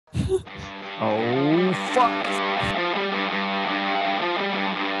Oh, fuck.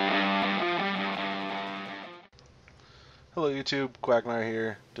 Hello YouTube, Quagmire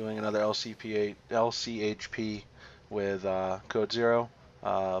here, doing another LCHP with Code Zero.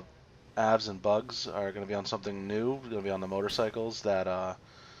 Avs and Bugs are going to be on something new. They're going to be on the motorcycles that I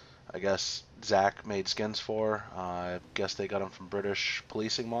guess Zach made skins for. I guess they got them from British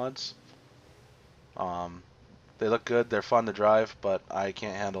policing mods. They look good, they're fun to drive, but I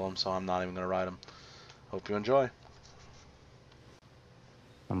can't handle them, so I'm not even going to ride them. Hope you enjoy.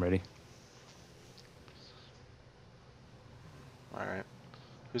 I'm ready. Alright.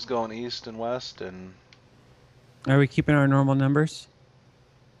 Who's going east and west and... Are we keeping our normal numbers?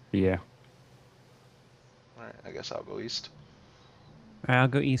 Yeah. Alright, I guess I'll go east. All right, I'll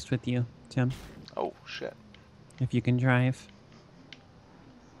go east with you, Tim, Oh, shit. if you can drive.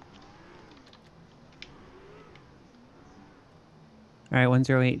 All right,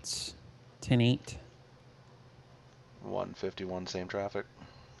 108's 10-8. 151, same traffic.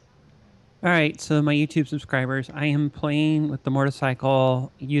 All right, so my YouTube subscribers, I am playing with the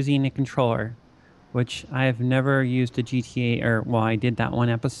motorcycle using a controller, which I've never used a GTA, or, well, I did that one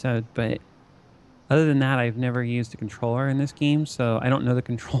episode, but other than that, I've never used a controller in this game, so I don't know the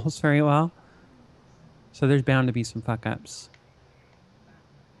controls very well. So there's bound to be some fuck-ups.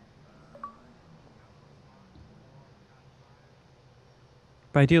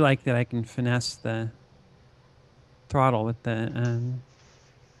 But I do like that I can finesse the throttle with the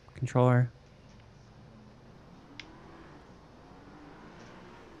controller.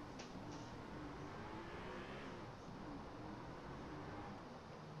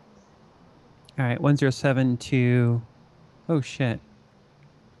 All right, 107 to... Oh, shit.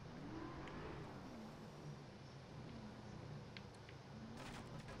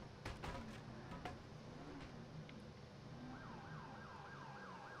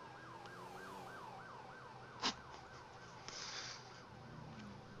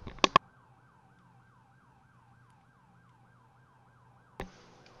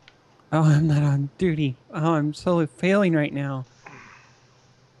 Oh, I'm not on duty. Oh, I'm so failing right now.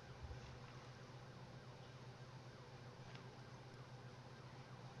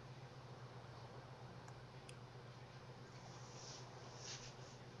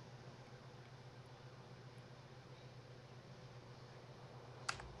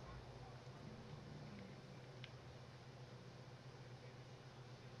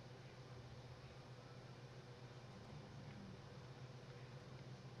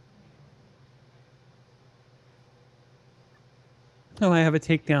 Oh, I have a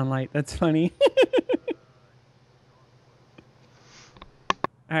takedown light. That's funny.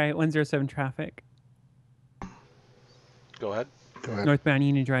 All right, 107 traffic. Go ahead. Northbound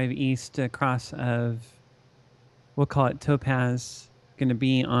Union Drive East across of, we'll call it Topaz. Going to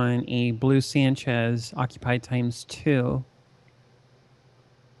be on a blue Sanchez, occupied ×2.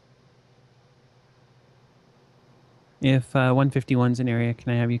 If 151's an area,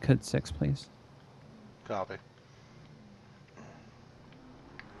 can I have you code 6, please? Copy.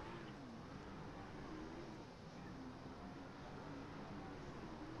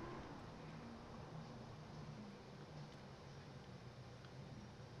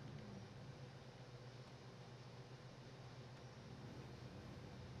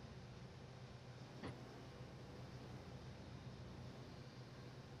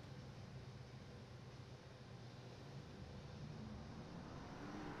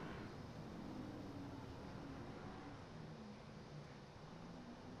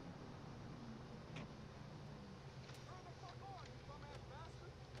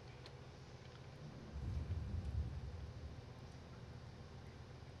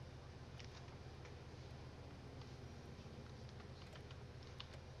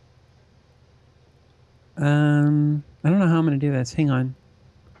 I don't know how I'm going to do this. Hang on.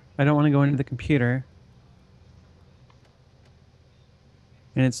 I don't want to go into the computer.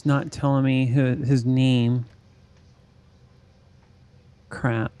 And it's not telling me his name.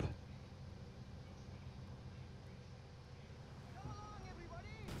 Crap.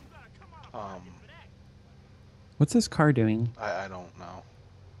 What's this car doing? I don't know.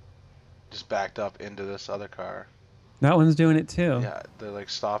 Just backed up into this other car. That one's doing it too. Yeah, they're like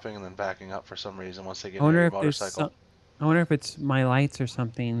stopping and then backing up for some reason once they get I wonder near your if there's motorcycle. I wonder if it's my lights or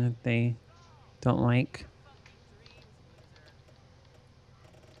something that they don't like.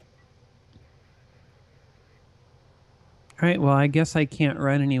 All right, well, I guess I can't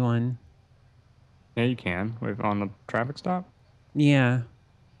run anyone. Yeah, you can. On the traffic stop? Yeah.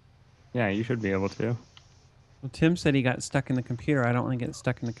 Yeah, you should be able to. Well, Tim said he got stuck in the computer. I don't want to get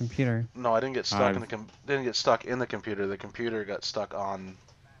stuck in the computer. No, I didn't get stuck in the didn't get stuck in the computer. The computer got stuck on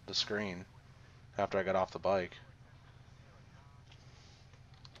the screen. after I got off the bike.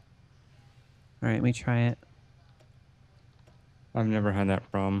 All right, let me try it. I've never had that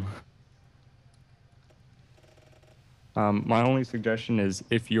problem. My only suggestion is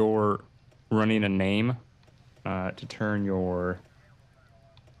if you're running a name, to turn your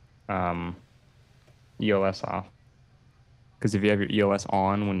ELS off. Because if you have your ELS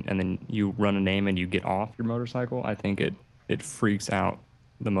on and then you run a name and you get off your motorcycle, I think it freaks out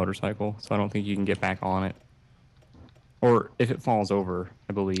the motorcycle. So I don't think you can get back on it. Or if it falls over,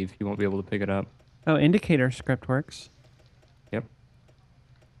 I believe you won't be able to pick it up. Oh, indicator script works. Yep.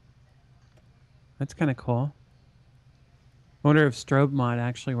 That's kind of cool. I wonder if strobe mod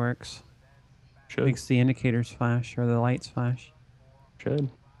actually works. Should. Makes the indicators flash or the lights flash. Should.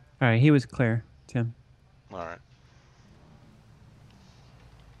 All right, he was clear, Tim. All right.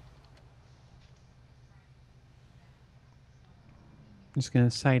 I'm just gonna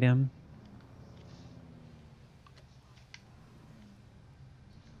sight him.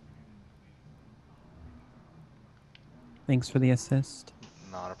 Thanks for the assist.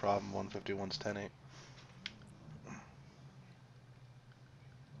 Not a problem. 151's 10-8.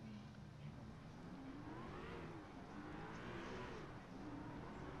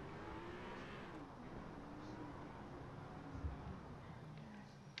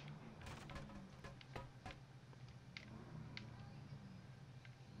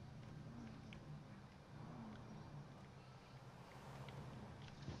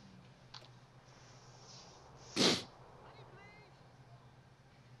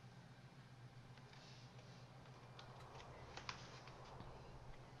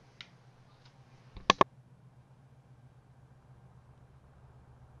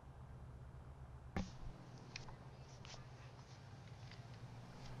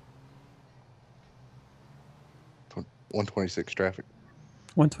 Tw- 126 traffic.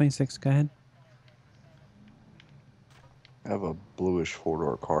 126, go ahead. I have a bluish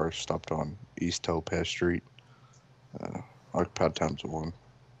four-door car stopped on East Topaz Street. Occupied times 1.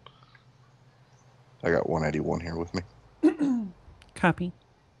 I got 181 here with me. Copy.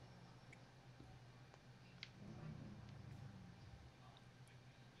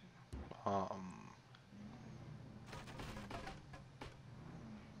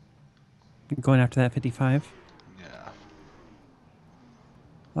 Going after that 55. Yeah.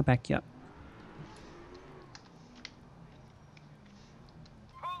 I'll back you up.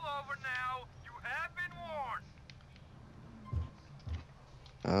 Pull over now. You have been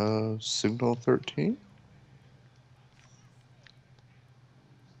warned. Signal 13?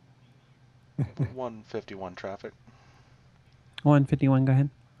 151 traffic. 151, go ahead.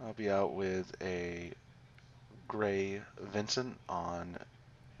 I'll be out with a gray Vincent on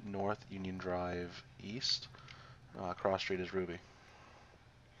North Union Drive East. Cross Street is Ruby.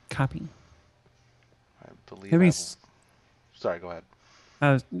 Copy. I believe. Maybe Sorry, go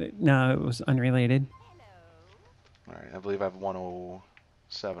ahead. No, it was unrelated. All right, I believe I have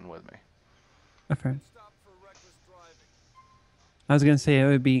 107 with me. Okay. I was gonna say it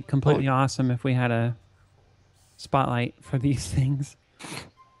would be completely awesome if we had a spotlight for these things.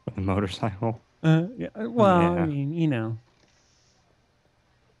 The motorcycle. Yeah, well, Yeah. I mean, you know.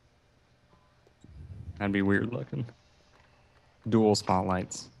 That'd be weird looking. Dual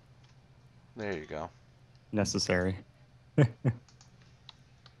spotlights. There you go. Necessary. All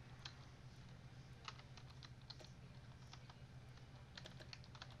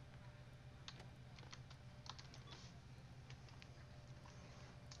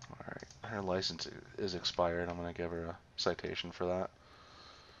right, her license is expired. I'm gonna give her a citation for that.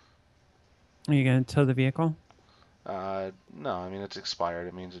 Are you gonna tow the vehicle? No, I mean it's expired.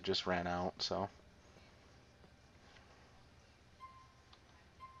 It means it just ran out. So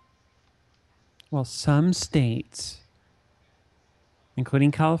Well, some states,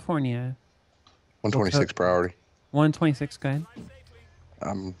 including California, 126 priority. 126, go ahead.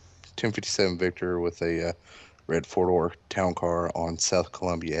 I'm 1057 Victor with a red four-door town car on South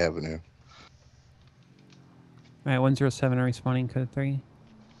Columbia Avenue. All right, 107 are responding, code 3.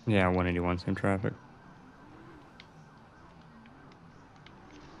 Yeah, 181 same traffic.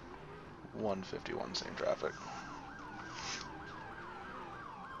 151 same traffic.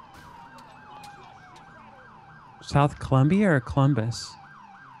 South Columbia or Columbus?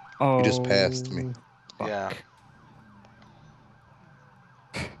 Oh. You just passed me. Fuck. Yeah.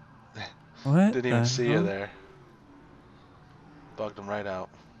 What? Didn't even the see hell? you there. Bugged him right out.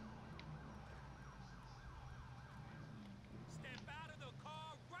 Step out of the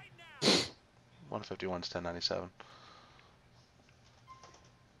car right now. 151's 1097.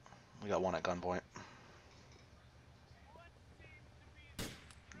 We got one at gunpoint.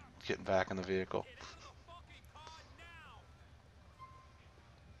 getting back in the vehicle. Get out the fucking car now!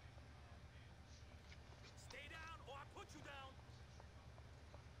 Stay down or I put you down!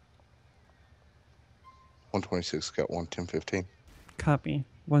 126 got 11015. Copy.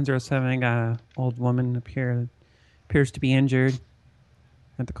 107, I got an old woman appears to be injured. I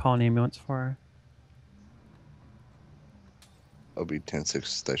have to call an ambulance for her. I'll be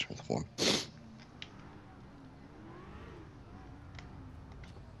 106 station with 1.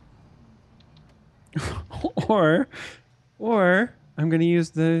 or I'm gonna use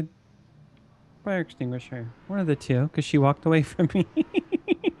the fire extinguisher. One of the two, because she walked away from me.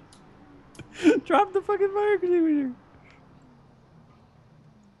 Drop the fucking fire extinguisher.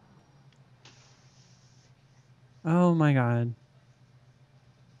 Oh my god.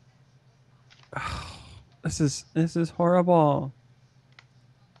 This is horrible.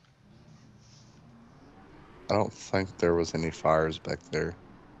 I don't think there was any fires back there.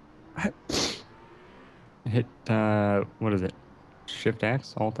 Hit, what is it? Shift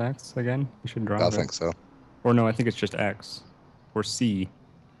X, Alt X again? You should drive I it. think so. Or no, I think it's just X. Or C.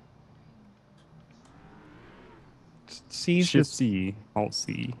 C's Shift just C, Alt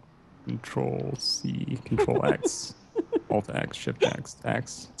C, Control C, Control X, Alt X, Shift X,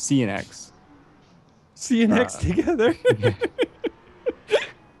 X, C and X. C and X together.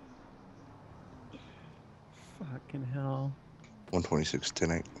 Fucking hell. 126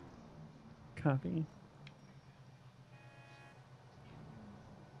 108. Copy.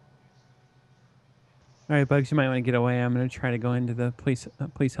 All right, Bugs, you might want to get away. I'm going to try to go into the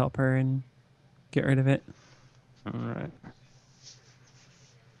police helper and get rid of it. All right.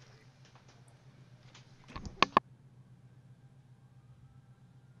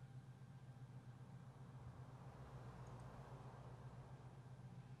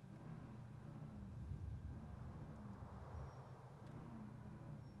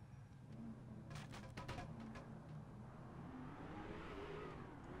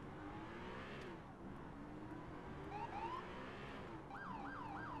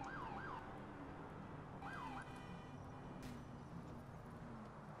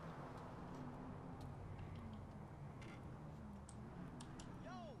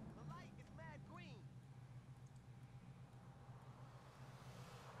 Yo, the light is mad green.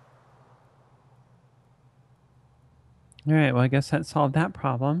 All right, well, I guess that solved that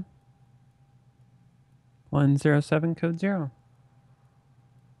problem. 107 code 0.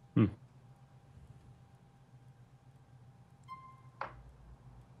 Hmm.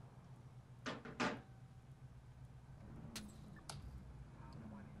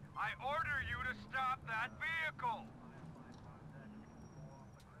 I order you to stop that vehicle.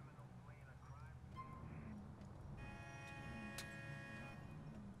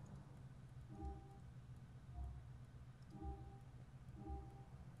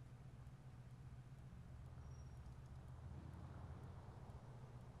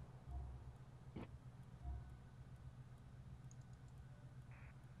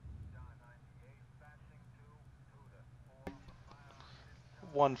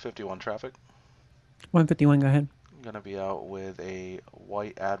 – 151 traffic. 151, go ahead. Gonna be out with a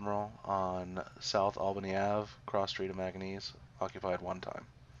white Admiral on South Albany Ave, cross street of Manganese, occupied 1 time.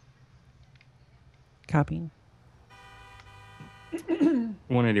 Copy.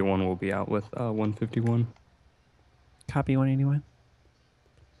 181 will be out with 151. Copy 181.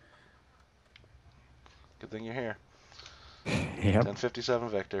 Good thing you're here. Yep. 1057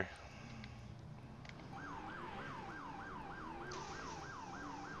 Victor.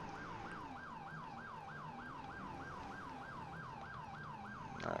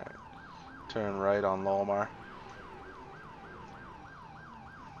 Alright. Turn right on Lomar.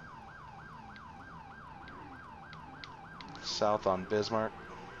 South on Bismarck.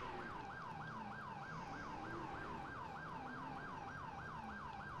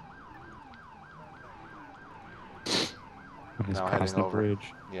 He's Now crossing heading the over.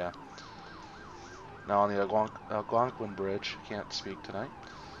 bridge. Yeah. Now on the Algonquin Bridge. Can't speak tonight.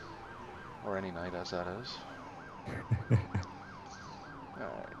 Or any night, as that is.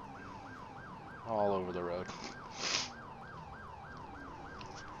 Alright. All over the road.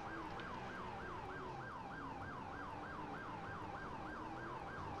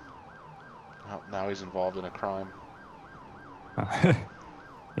 Oh, now he's involved in a crime.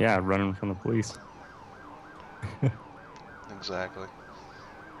 Yeah, running from the police. Exactly.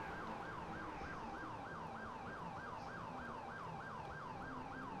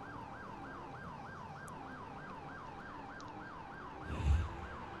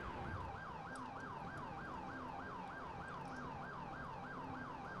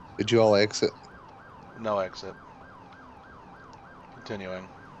 Did you all exit? No exit. Continuing.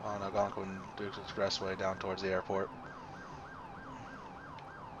 on Algonquin Dukes Expressway down towards the airport.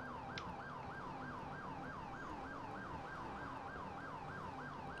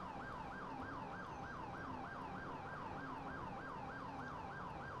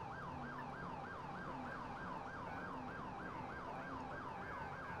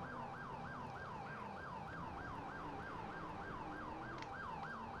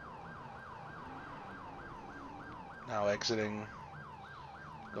 Now exiting,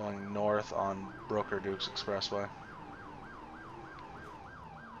 going north on Brooker Dukes Expressway.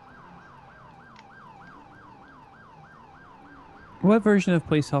 What version of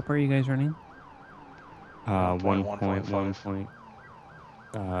Police Help are you guys running? 1.1.5.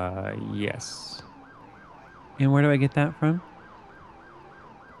 Yes. And where do I get that from?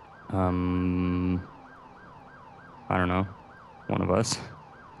 I don't know. One of us.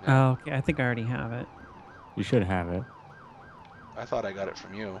 Oh, okay. I think I already have it. You should have it. I thought I got it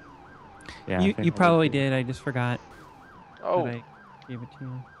from you. Yeah. I you think you I probably too. did. I just forgot Oh, that I gave it to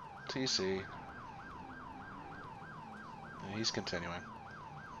you. TC. Yeah, he's continuing.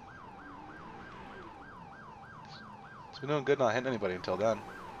 He's been doing good not hitting anybody until then.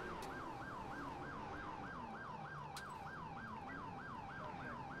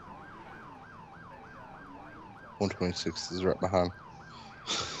 .126 is right behind.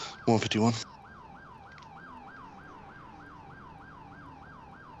 151.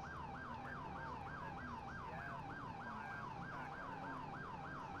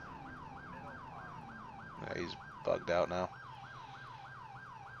 Yeah, he's bugged out now.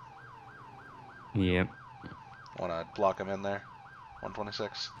 Yep. Want to block him in there?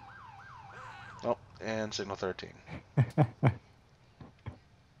 126. Oh, and signal 13.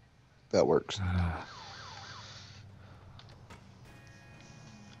 That works.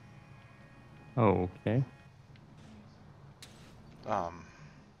 Okay.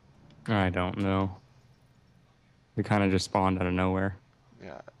 I don't know. We kind of just spawned out of nowhere.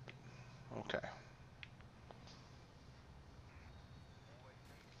 Yeah. Okay.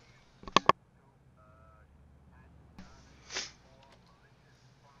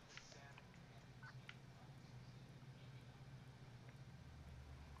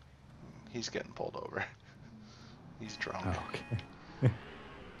 He's getting pulled over. He's drunk. Okay.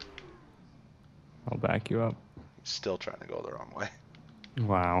 I'll back you up. He's still trying to go the wrong way.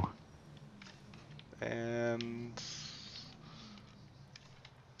 Wow. And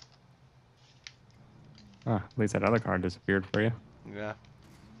At least that other car disappeared for you. yeah.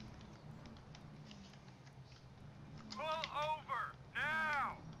 Pull over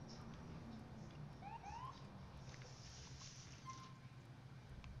now.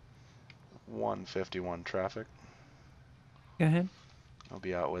 151 traffic. Go ahead. I'll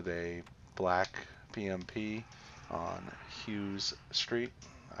be out with a black PMP on Hughes Street.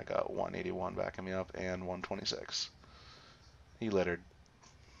 I got 181 backing me up and 126. He littered.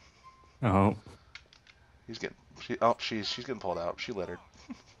 Oh. He's getting. She's getting pulled out. She littered.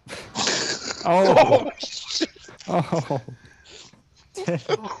 Oh. Oh.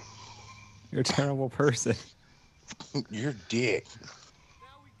 You're a terrible person. You're dick. Now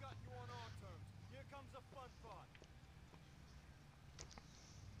we got you on our terms. Here comes the fun part.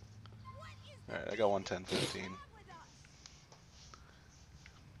 All right, I got 110.15.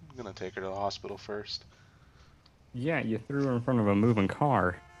 I'm gonna take her to the hospital first. Yeah, you threw her in front of a moving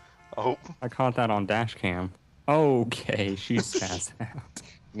car. Oh, I caught that on dash cam. Okay, she's passed out.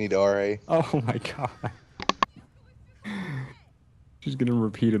 Need RA. Oh my god. She's getting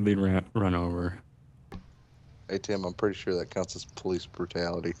repeatedly run over. Hey, Tim, I'm pretty sure that counts as police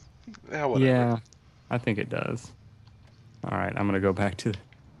brutality. yeah, whatever. Yeah, I think it does. All right, I'm gonna go back to the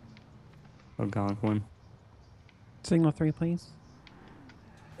Algonquin. Signal 3, please.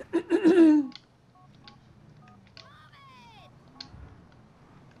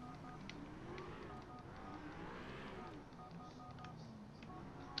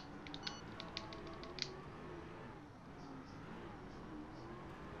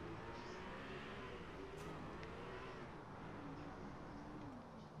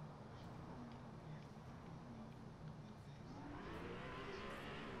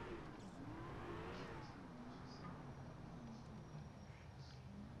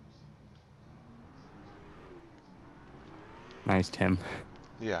 Nice, Tim.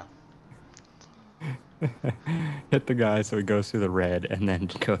 Yeah. Hit the guy so he goes through the red and then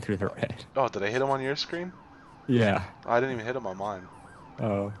go through the red. Oh, did I hit him on your screen? Yeah. I didn't even hit him on mine.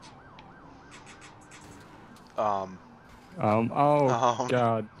 Oh. Um, Oh,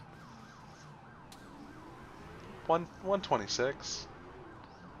 God. 126.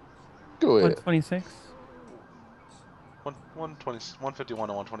 Go ahead. 126. 151 to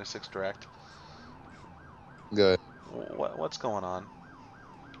 126 direct. Good. What's going on?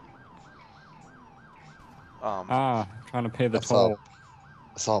 Trying to pay the I saw, toll.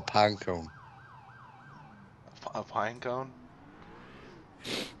 I saw a pine cone. A pine cone?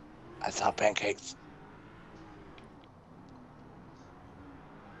 I saw pancakes.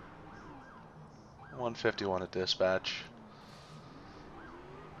 $151 at dispatch.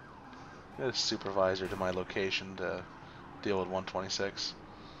 Get a supervisor to my location to deal with 126.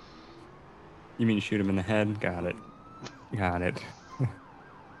 You mean shoot him in the head? Got it. Got it.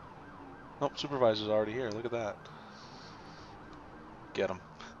 Nope, supervisor's already here. Look at that. Get him.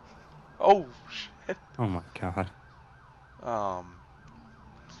 Oh, shit. Oh my god.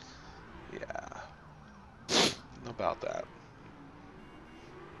 Yeah. About that.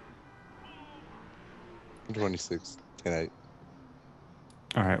 26, 10-8.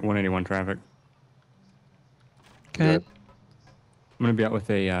 All right, 181 traffic. Go ahead. I'm gonna be out with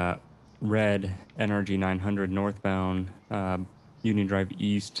a red NRG 900 northbound, Union Drive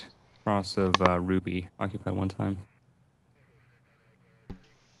East, cross of Ruby. Occupy one time.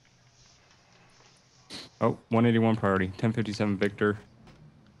 Oh, 181 priority. 1057 Victor.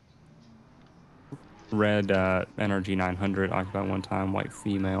 Red NRG 900. Occupy one time. White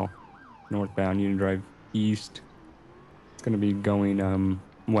female. Northbound Union Drive East. It's gonna be going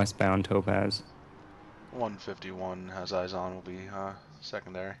westbound Topaz. 151 has eyes on. Will be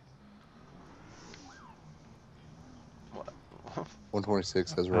secondary. What?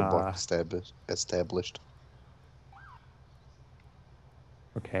 126 has roadblock established.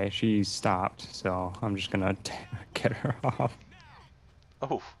 Okay, she stopped, so I'm just gonna get her off.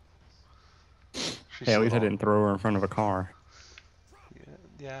 Oh. She's Hey, at least I little. didn't throw her in front of a car.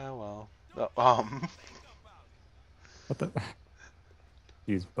 Yeah, well. What the?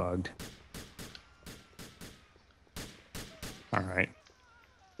 He's bugged. All right.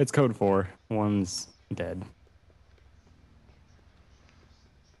 It's code 4. One's dead.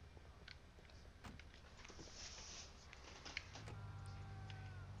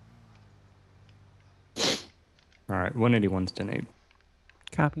 All right. 181's 10-8.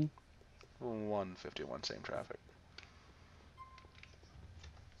 Copy. 151, same traffic.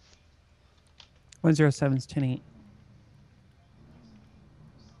 107's 10-8.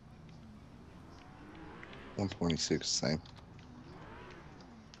 126, same.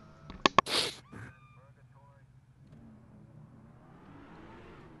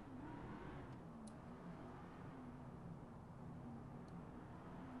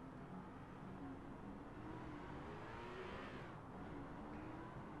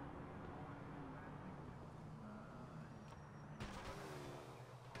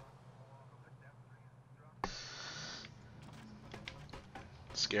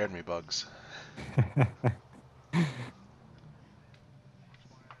 Scared me, Bugs.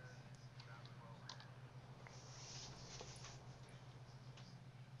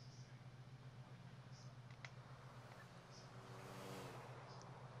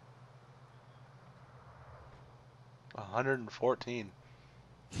 $114.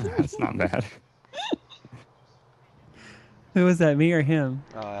 That's not bad. Who was that, me or him?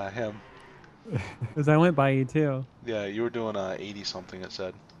 Him. Because I went by you too. Yeah, you were doing 80 something. It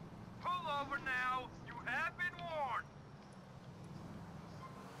said. Pull over now. You have been warned.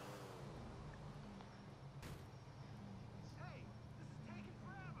 Hey, this is taking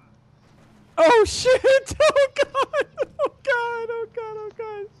forever. Oh shit! Oh god! Oh god! Oh god! Oh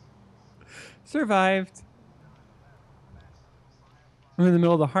god! Survived. I'm in the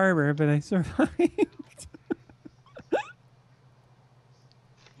middle of the harbor, but I survived.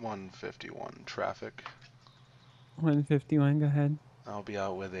 151 traffic. 151. Go ahead. I'll be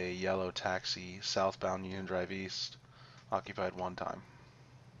out with a yellow taxi southbound Union Drive East. Occupied one time.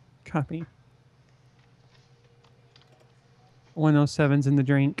 Copy. 107's in the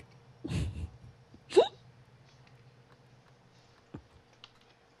drink.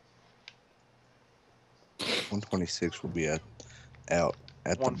 126 will be out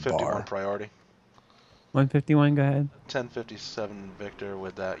at the 151 bar. priority. 151. Go ahead. 1057 Victor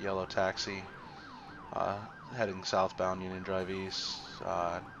with that yellow taxi. Heading southbound Union Drive East.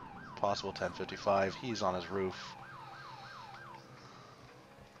 Possible 1055. He's on his roof.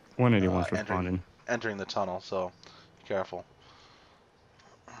 181's responding. Entering the tunnel, so be careful.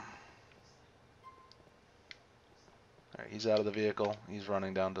 Alright, he's out of the vehicle. He's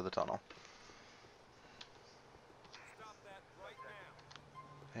running down to the tunnel. Stop that right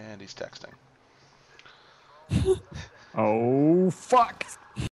now. And he's texting. Oh, fuck!